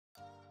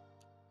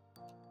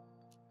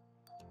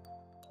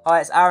Hi,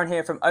 it's Aaron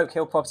here from Oak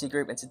Hill Property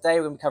Group, and today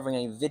we're going to be covering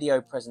a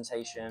video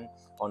presentation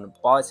on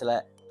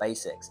buy-to-let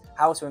basics,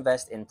 how to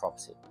invest in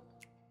property.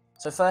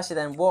 So firstly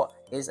then, what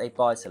is a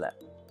buy-to-let?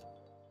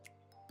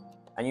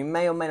 And you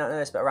may or may not know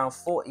this, but around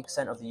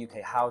 40% of the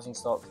UK housing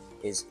stock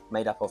is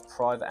made up of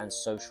private and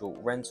social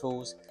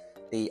rentals,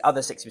 the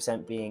other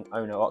 60% being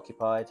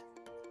owner-occupied.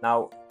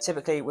 Now,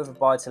 typically with a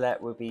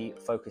buy-to-let, we'll be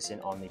focusing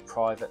on the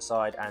private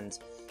side, and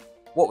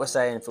what we're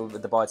saying for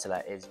the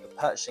buy-to-let is you're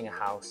purchasing a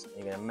house, and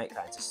you're going to make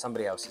that into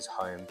somebody else's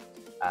home,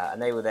 and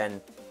they will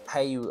then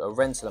pay you a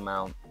rental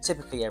amount,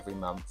 typically every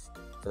month,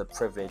 for the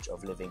privilege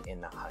of living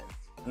in that home.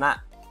 And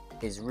that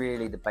is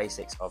really the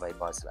basics of a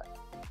buy-to-let.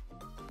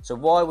 So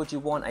why would you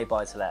want a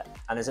buy-to-let?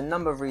 And there's a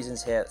number of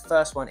reasons here. The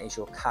first one is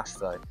your cash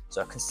flow.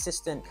 So a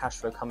consistent cash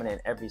flow coming in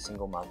every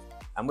single month.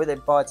 And with a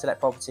buy-to-let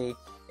property,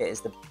 it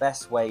is the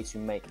best way to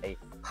make a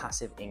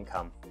passive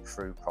income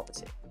through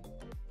property.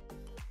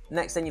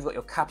 Next, then you've got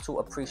your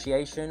capital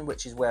appreciation,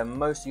 which is where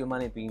most of your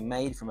money is being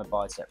made from a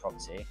buy-to-let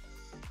property.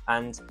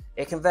 And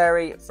it can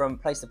vary from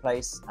place to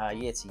place,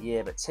 year to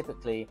year, but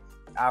typically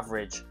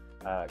average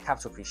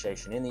capital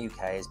appreciation in the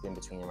UK has been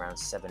between around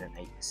 7 and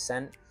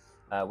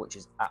 8%, which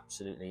is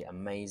absolutely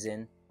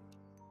amazing.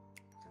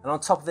 And on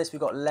top of this, we've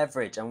got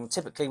leverage, and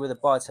typically with a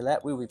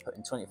buy-to-let, we will be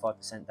putting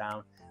 25%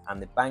 down, and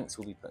the banks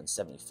will be putting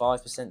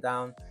 75%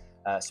 down.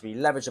 So we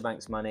leverage the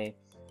bank's money.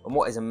 And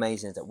what is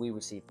amazing is that we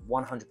receive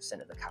 100%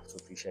 of the capital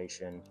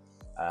appreciation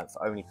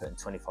for only putting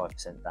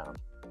 25% down.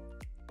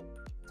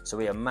 So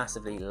we are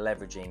massively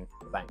leveraging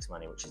the bank's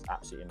money, which is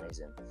absolutely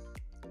amazing.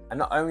 And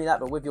not only that,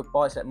 but with your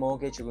buy-to-let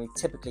mortgage, you're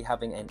typically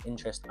having an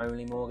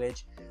interest-only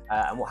mortgage.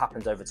 And what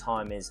happens over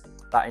time is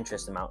that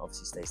interest amount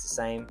obviously stays the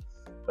same,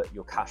 but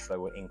your cash flow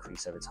will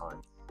increase over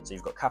time. So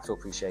you've got capital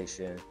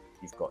appreciation,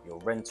 you've got your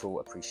rental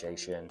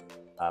appreciation,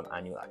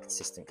 and you've got that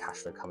consistent cash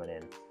flow coming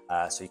in.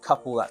 So you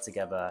couple that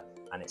together,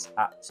 and it's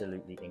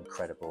absolutely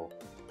incredible.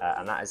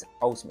 And that is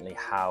ultimately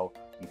how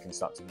you can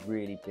start to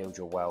really build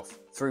your wealth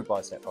through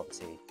buy-to-let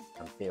property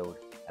and build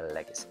a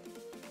legacy.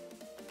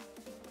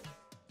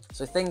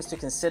 So things to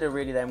consider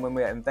really then when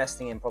we're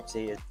investing in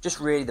property is just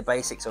really the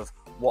basics of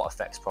what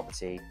affects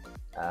property,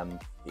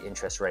 the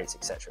interest rates,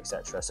 etc.,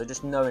 etc. So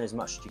just knowing as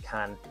much as you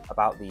can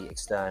about the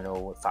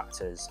external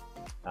factors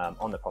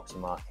on the property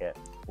market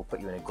will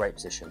put you in a great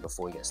position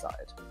before you get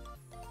started.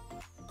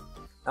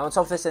 Now on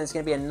top of this, there's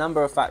going to be a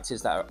number of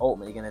factors that are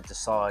ultimately going to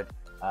decide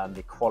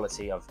the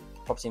quality of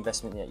property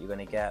investment that you're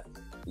going to get.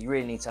 You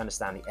really need to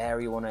understand the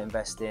area you want to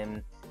invest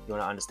in. You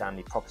want to understand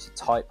the property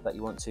type that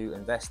you want to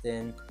invest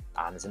in.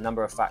 And there's a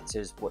number of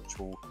factors which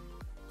will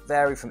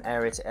vary from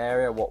area to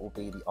area, what will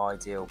be the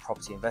ideal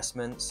property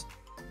investments.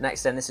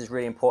 Next then, this is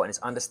really important,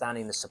 is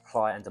understanding the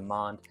supply and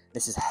demand.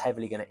 This is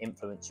heavily going to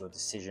influence your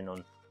decision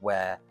on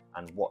where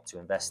and what to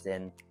invest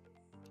in.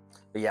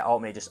 But yeah,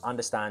 ultimately just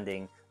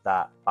understanding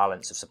that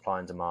balance of supply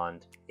and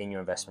demand in your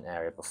investment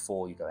area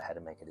before you go ahead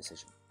and make a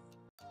decision.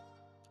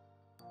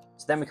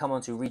 So then we come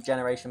on to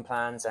regeneration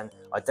plans and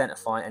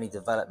identifying any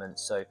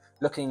developments. So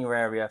looking in your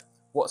area,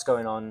 what's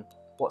going on,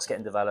 what's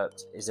getting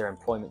developed, is there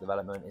employment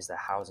development, is there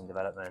housing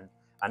development?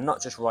 And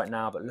not just right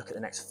now, but look at the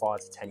next 5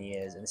 to 10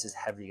 years, and this is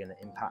heavily going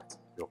to impact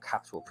your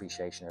capital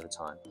appreciation over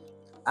time.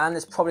 And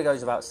this probably goes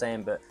without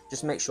saying, but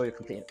just make sure you're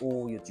completing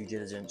all your due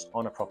diligence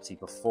on a property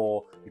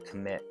before you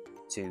commit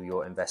to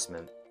your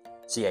investment.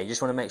 So yeah, you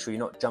just want to make sure you're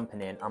not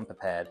jumping in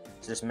unprepared,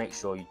 so just make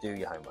sure you do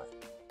your homework.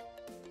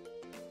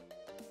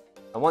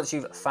 And once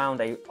you've found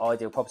an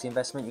ideal property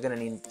investment, you're going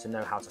to need to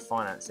know how to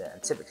finance it.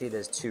 And typically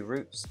there's 2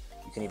 routes.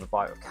 You can either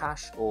buy it with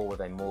cash or with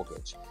a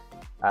mortgage.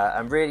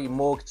 And really,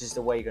 mortgage is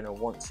the way you're going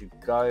to want to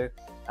go.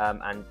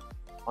 And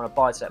on a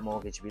buy-to-let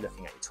mortgage, you'll be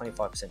looking at your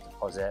 25%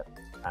 deposit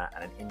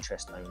and an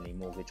interest-only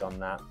mortgage on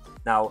that.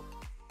 Now,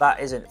 that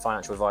isn't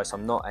financial advice.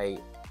 I'm not a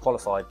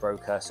qualified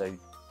broker, so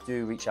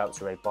do reach out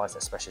to a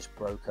buy-to-let specialist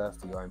broker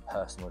for your own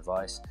personal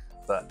advice.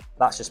 But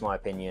that's just my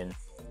opinion.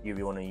 You'll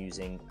be wanting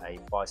using a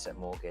buy-to-let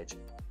mortgage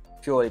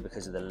purely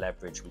because of the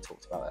leverage we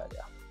talked about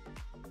earlier.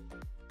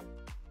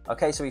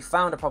 Okay, so we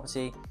found a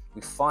property,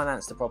 we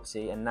financed the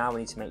property, and now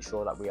we need to make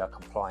sure that we are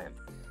compliant.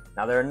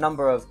 Now there are a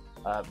number of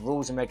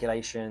rules and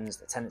regulations,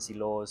 the tenancy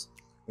laws.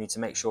 We need to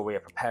make sure we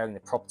are preparing the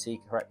property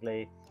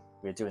correctly,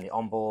 we're doing the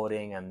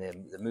onboarding and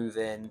the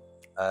move-in,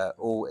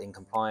 all in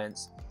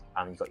compliance,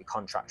 and you've got your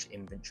contracts, your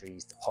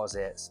inventories,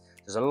 deposits.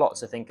 There's a lot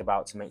to think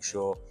about to make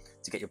sure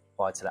to get your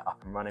buy-to-let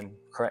up and running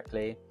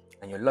correctly,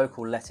 and your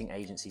local letting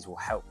agencies will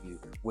help you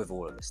with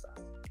all of this stuff.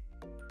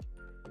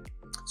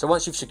 So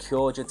once you've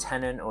secured your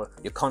tenant or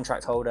your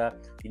contract holder,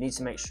 you need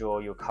to make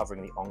sure you're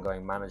covering the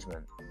ongoing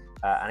management.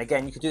 And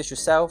again, you can do this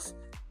yourself,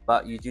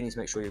 but you do need to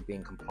make sure you're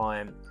being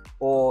compliant,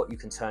 or you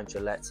can turn to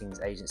your lettings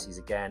agencies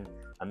again,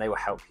 and they will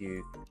help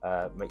you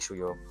make sure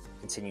you're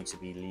continue to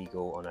be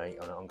legal on an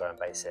ongoing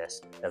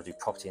basis. They'll do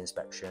property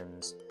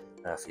inspections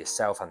for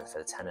yourself and for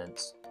the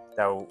tenants.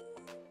 They'll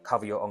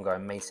cover your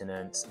ongoing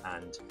maintenance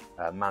and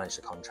manage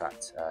the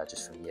contract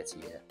just from year to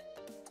year.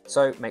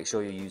 So make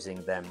sure you're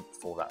using them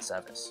for that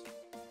service.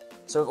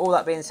 So with all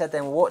that being said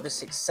then, what does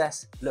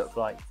success look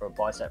like for a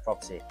buy-to-let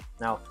property?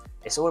 Now,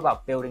 it's all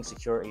about building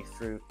security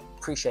through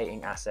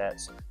appreciating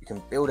assets. You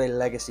can build a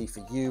legacy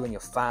for you and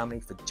your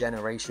family for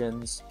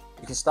generations.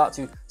 You can start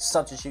to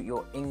substitute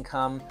your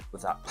income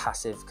with that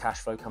passive cash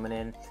flow coming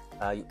in.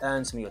 You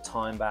earn some of your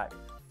time back,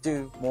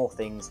 do more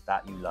things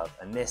that you love.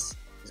 And this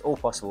is all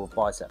possible with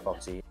buy-to-let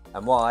property.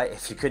 And why,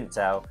 if you couldn't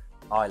tell,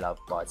 I love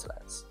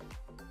buy-to-lets.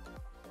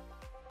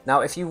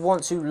 Now, if you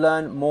want to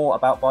learn more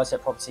about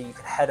buy-to-let property, you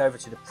can head over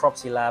to the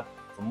Property Lab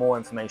for more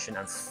information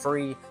and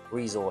free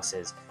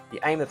resources. The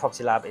aim of the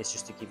Property Lab is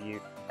just to give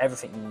you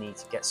everything you need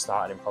to get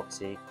started in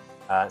property.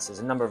 So there's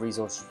a number of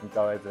resources you can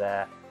go over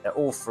there. They're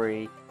all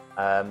free,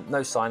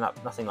 no sign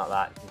up, nothing like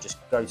that. You can just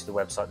go to the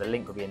website, the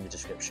link will be in the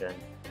description.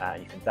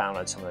 You can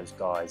download some of those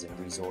guides and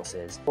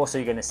resources. Also,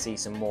 you're going to see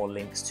some more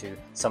links to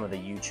some of the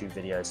YouTube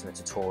videos and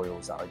the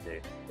tutorials that I do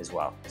as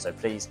well. So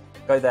please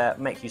go there,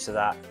 make use of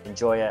that,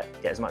 enjoy it,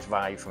 get as much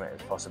value from it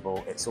as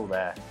possible. It's all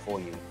there for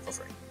you for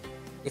free.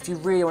 If you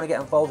really want to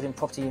get involved in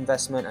property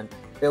investment and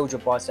build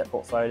your buy-to-let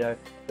portfolio,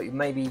 but you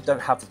maybe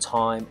don't have the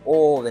time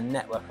or the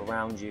network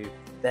around you,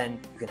 then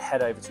you can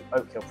head over to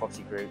Oak Hill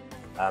Property Group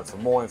for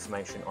more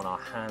information on our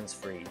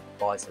hands-free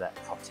buy-to-let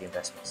property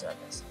investment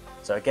service.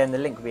 So again, the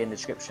link will be in the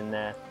description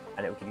there,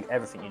 and it will give you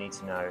everything you need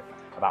to know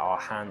about our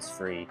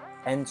hands-free,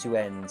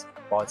 end-to-end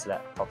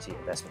buy-to-let property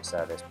investment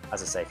service.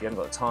 As I say, if you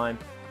haven't got the time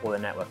or the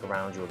network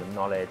around you or the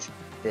knowledge,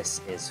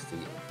 this is for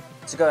you.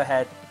 So go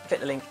ahead,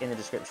 click the link in the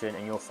description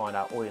and you'll find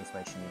out all the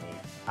information you need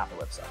at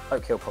the website,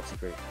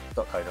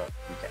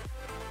 oakhillpropertygroup.co.uk.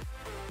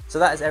 So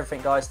that is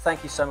everything, guys.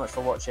 Thank you so much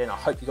for watching. I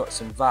hope you got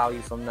some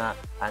value from that,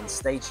 and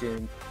stay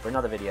tuned for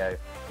another video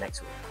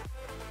next week.